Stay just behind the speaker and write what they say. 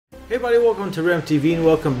Hey everybody, welcome to Ram TV and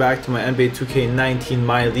welcome back to my NBA 2K19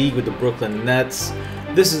 My League with the Brooklyn Nets.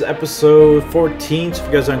 This is episode 14, so if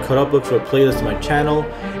you guys aren't caught up, look for a playlist on my channel.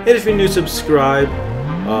 And if you're new, subscribe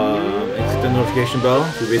and click the notification bell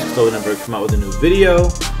to basically tell whenever I come out with a new video.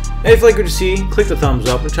 And if you like what you see, click the thumbs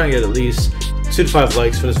up. I'm trying to get at least 2 to 5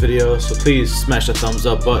 likes for this video, so please smash that thumbs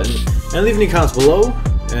up button and leave any comments below.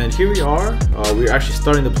 And here we are. We're actually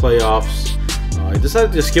starting the playoffs. I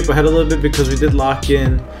decided to skip ahead a little bit because we did lock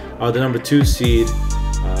in the number 2 seed.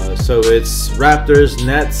 So it's Raptors,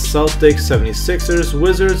 Nets, Celtics, 76ers,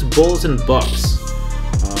 Wizards, Bulls, and Bucks.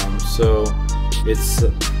 So it's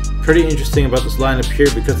pretty interesting about this lineup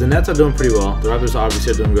here because the Nets are doing pretty well. The Raptors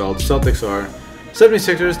obviously are doing well. The Celtics are.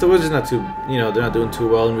 76ers, the Wizards not too, they're not doing too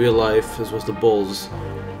well in real life, as was the Bulls.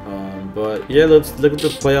 But yeah, let's look at the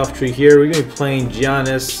playoff tree here. We're gonna be playing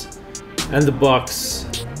Giannis and the Bucks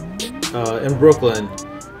in Brooklyn.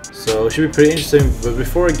 So it should be pretty interesting. But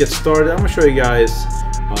before I get started, I'm gonna show you guys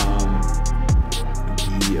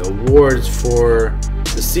the awards for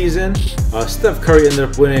the season. Steph Curry ended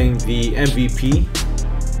up winning the MVP,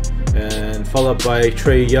 and followed by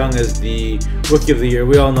Trae Young as the Rookie of the Year.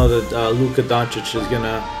 We all know that Luka Doncic is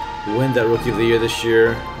gonna win that Rookie of the Year this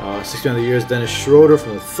year. 6th Man of the Year is Dennis Schroeder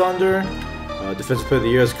from the Thunder. Defensive Player of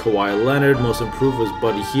the Year is Kawhi Leonard. Most Improved was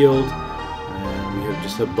Buddy Hield. And we have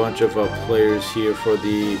just a bunch of players here for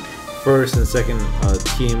the first and second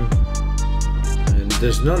team. And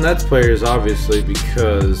there's no Nets players obviously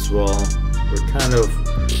because, well, we kind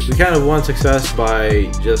of won success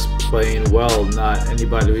by just playing well, not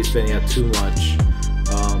anybody really spending out too much.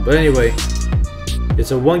 But anyway,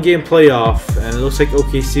 it's a 1-game playoff, and it looks like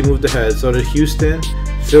OKC moved ahead. So did Houston,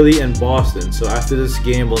 Philly, and Boston. So after this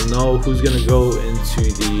game, we'll know who's gonna go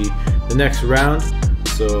into the next round.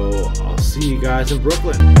 So I'll see you guys in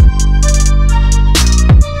Brooklyn.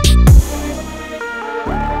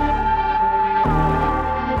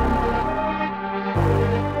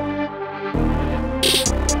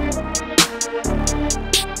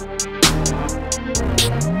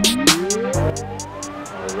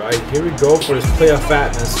 Here we go for this playoff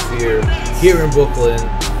atmosphere here in Brooklyn.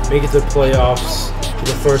 Make it to the playoffs for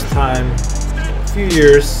the first time in a few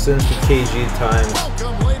years since the KG times.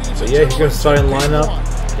 So yeah, here's the starting lineup.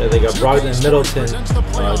 Yeah, they got Brogdon, Middleton,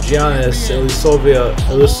 Giannis,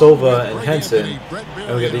 Ilyasova, and Henson.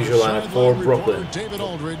 And we got the usual lineup for Brooklyn.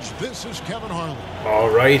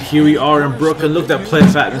 Alright, here we are in Brooklyn. Look at that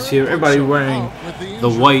playoff atmosphere. Everybody wearing the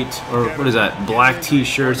white, or what is that, black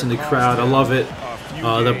t-shirts in the crowd. I love it.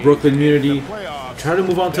 The Brooklyn community try to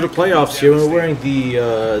move on to the playoffs here. We're wearing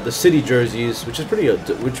the city jerseys, which is pretty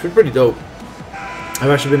dope. I've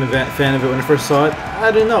actually been a fan of it when I first saw it. I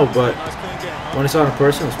didn't know, but when I saw it in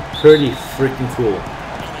person, it was pretty freaking cool.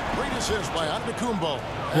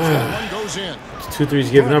 2 threes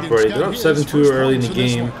given up already. They're up 7-2 early in the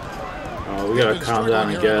game. We gotta calm down,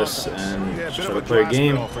 I guess, and try to play a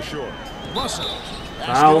game.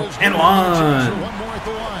 Foul and one.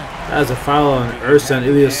 That's a foul on Ursa and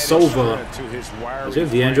Ilyasova. Let's get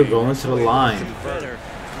D'Angelo going to the line.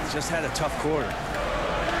 He's just had a tough quarter.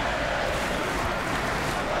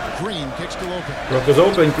 Green kicks to open. Brook is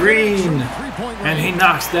open. Green, and he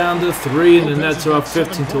knocks down the 3, and the Nets are up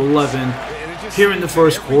 15-11 here in the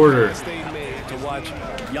first quarter. To watch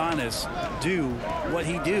Giannis do what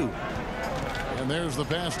he do. And there's the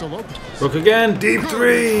pass to Lopez. Brook again, deep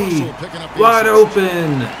 3, wide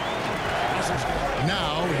open.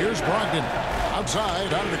 Now here's Brogdon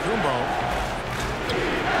outside out of the Kumbo.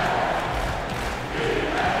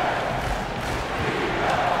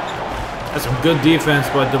 That's some good defense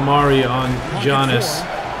by Damari on Giannis.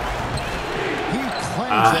 He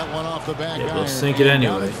claims that one off the back. Yeah, we'll sink it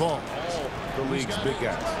anyway. The league's big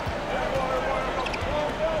guys.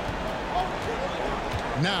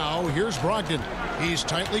 Now here's Brogdon. He's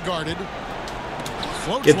tightly guarded.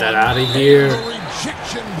 Get that out of here.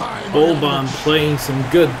 Boban playing some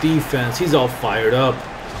good defense. He's all fired up.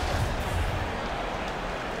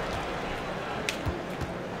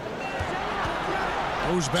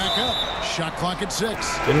 Goes back up. Shot clock at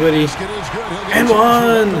 6. Dinwiddie. And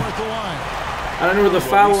one. I don't know where the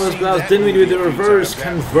foul was, but that was Dinwiddie with the reverse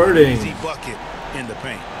converting. Easy bucket in the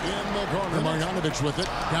paint. In the corner, Marjanovic with it.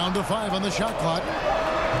 Down to 5 on the shot clock.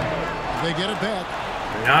 They get it back.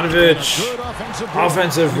 Marjanovic,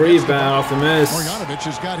 offensive rebound off the miss. Marjanovic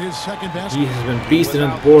has got his second basket. He has been beasting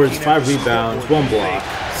on the boards. 5 rebounds, 1 block,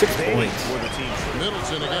 6 points.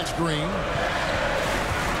 Middleton against Green.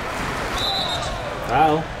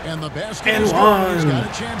 Foul. And the basket And is one. He's got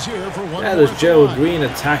a chance here for one. That is Gerald Green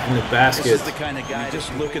attacking the basket. This is the kind of guy,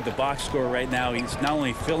 just look at the box score right now. He's not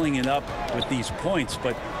only filling it up with these points,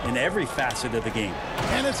 but in every facet of the game.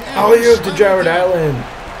 And it's Alley-oop to Jared Allen.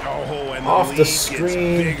 Oh, and Off the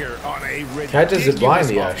screen. Catches it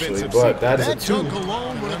blindly, actually, but that is a two. You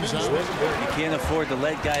can't afford to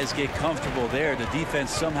let guys get comfortable there. The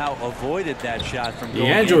defense somehow avoided that shot from going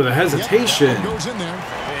D'Angelo with in. a hesitation. Goes in there.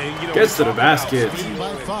 Gets to the basket. Leading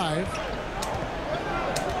by 5.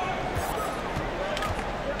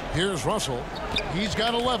 Here's Russell. He's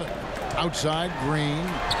got 11. Outside, Green.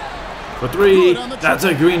 For three. That's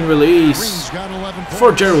a Green release. Green's got 11 points.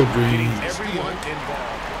 For Gerald Green. Everyone involved.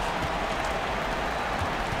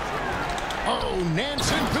 Oh,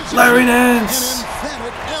 Nance in position. Larry Nance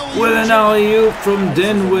with an alley-oop from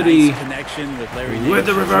Dinwiddie. Nice connection with Larry With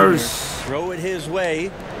the Nance reverse. Jr. Throw it his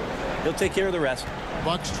way. He'll take care of the rest.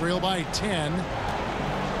 Bucks trail by 10.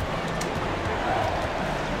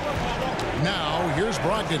 Now here's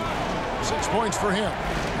Brogdon. 6 points for him.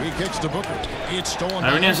 He kicks to Booker. It's stolen.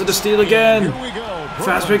 Larry Nance with the steal again. Here we go.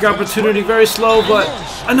 Fast break opportunity, very slow, but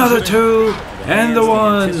another two and the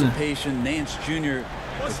one. Anticipation, Nance Jr.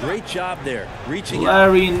 A great job there, reaching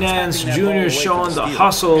Larry out, Nance tapping that ball Jr. away showing from the steal.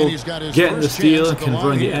 hustle, He's got his getting the first steal chance and at the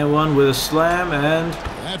converting the line N1 with a slam, and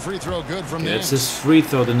That free throw good from gets Nance. his free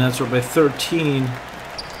throw. The Nets are by 13.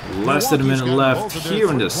 Less than a minute left here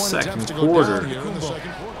in the second quarter.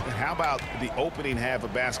 And how about the opening half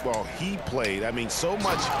of basketball he played? I mean, so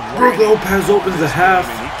much. Brook Lopez opens the half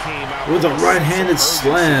And he came out with a right-handed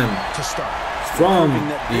slam to start. from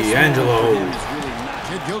D'Angelo.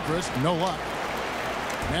 Kid Gilchrist, no luck.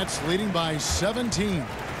 Nets leading by 17.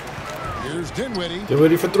 Here's Dinwiddie.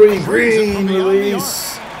 Dinwiddie for three. Green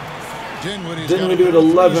release. Dinwiddie with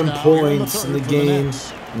 11 points in the game.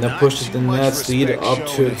 And that pushes the Nets lead up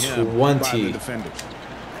to 20.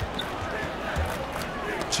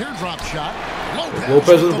 Teardrop shot.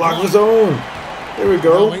 Lopez with a block of his own. There we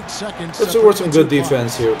go. Let's work some good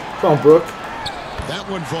defense here. Come on, Brook. That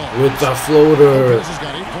one falls. With the floater. Lopez has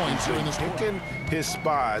got 8 points here in this quarter. Picking his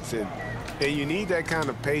spots, and you need that kind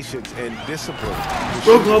of patience and discipline.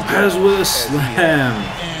 Brook Lopez with a slam.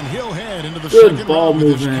 And he'll head into the Good second ball round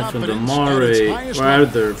with his movement from confidence Damari, at its highest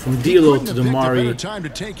rather from level. He D'Lo couldn't to have picked a Damari better time to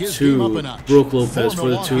take his game up a to notch. Brook Lopez for the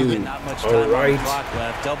Milwaukee. two. Not much time on the Alright. clock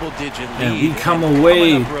left. Double-digit lead. And we come And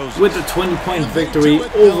away coming up roses. with a 20-point victory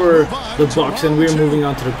over the Bucks, and we're moving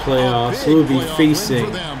on to the playoffs. We'll be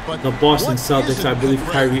facing the Boston Celtics. I believe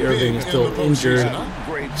Kyrie Irving is still injured,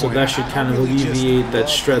 so that should kind of alleviate that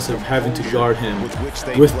stress of having to guard him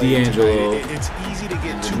with D'Angelo.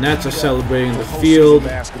 The Nets are celebrating the field,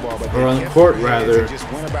 or on the court rather.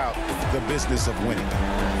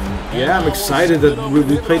 Yeah, I'm excited that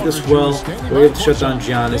we played this well. We were able to shut down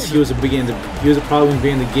Giannis. He was a problem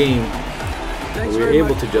being the game. But we were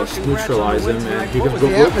able to just neutralize him, and he could go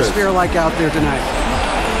the atmosphere like out there tonight?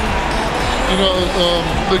 You know,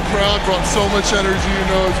 the crowd brought so much energy. You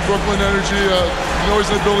know, it's Brooklyn energy. The noise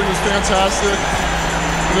in the building was fantastic.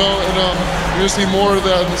 You know, and we just need more of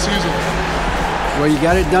that in the season. Well, you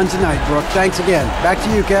got it done tonight, Brooke. Thanks again. Back to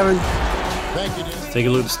you, Kevin. Take a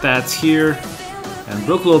look at the stats here. And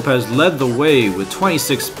Brook Lopez led the way with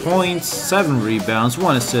 26 points, 7 rebounds,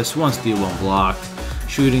 1 assist, 1 steal, 1 block.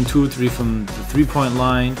 Shooting 2-3 from the three-point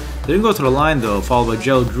line. They didn't go to the line though, followed by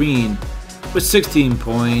Gerald Green with 16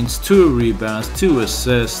 points, 2 rebounds, 2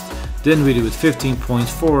 assists. Dinwiddie with 15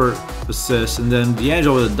 points, 4 assists. And then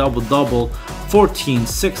D'Angelo with a double-double, 14,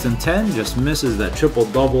 6, and 10. Just misses that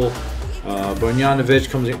triple-double. Bogdanovic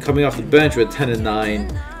coming off the bench with 10 and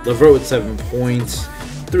 9. LeVert with 7 points,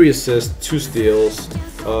 3 assists, 2 steals.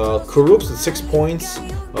 Karooks with 6 points.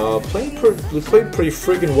 Played pretty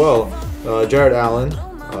freaking well. Jared Allen,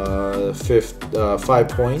 5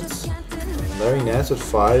 points. Larry Nance with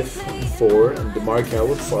 5 and 4, and DeMarcus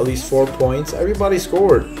with at least 4 points. Everybody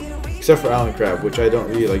scored except for Allen Crabbe, which I don't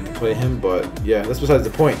really like to play him, but yeah, that's besides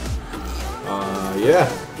the point. Yeah.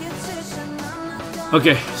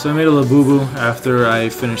 Okay, so I made a little boo-boo after I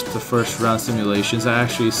finished the first round simulations. I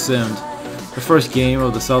actually simmed the first game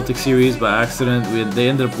of the Celtics series by accident. They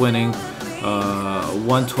ended up winning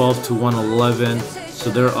 112 to 111, so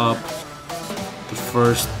they're up the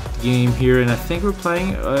first game here, and I think we're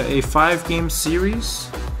playing a 5-game series,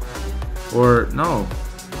 or no,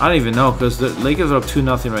 I don't even know, because the Lakers are up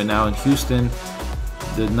 2-0 right now, and Houston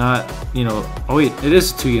did not, oh wait, it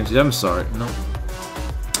is 2 games. I'm sorry, no.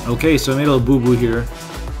 Okay, so I made a little boo-boo here,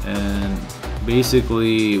 and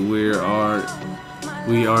basically we are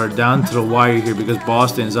down to the wire here because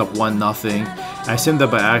Boston is up 1-0. I simmed that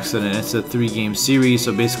by accident. It's a 3-game series,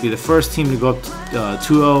 so basically the first team to go up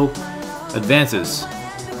 2-0 advances.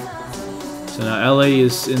 So now LA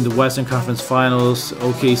is in the Western Conference Finals.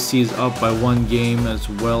 OKC is up by 1 game, as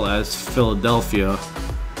well as Philadelphia.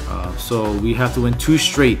 So we have to win 2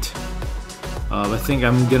 straight. I think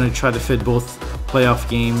I'm gonna try to fit both playoff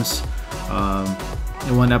games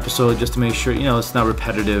in one episode, just to make sure, you know, it's not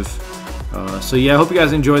repetitive. So yeah, I hope you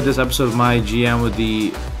guys enjoyed this episode of my GM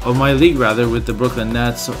of my league rather, with the Brooklyn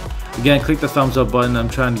Nets. So again, click the thumbs up button. I'm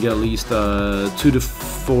trying to get at least 2 to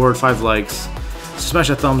 4 or 5 likes. So smash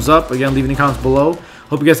that thumbs up. Again, leave any comments below.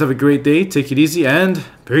 Hope you guys have a great day. Take it easy and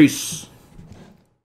peace.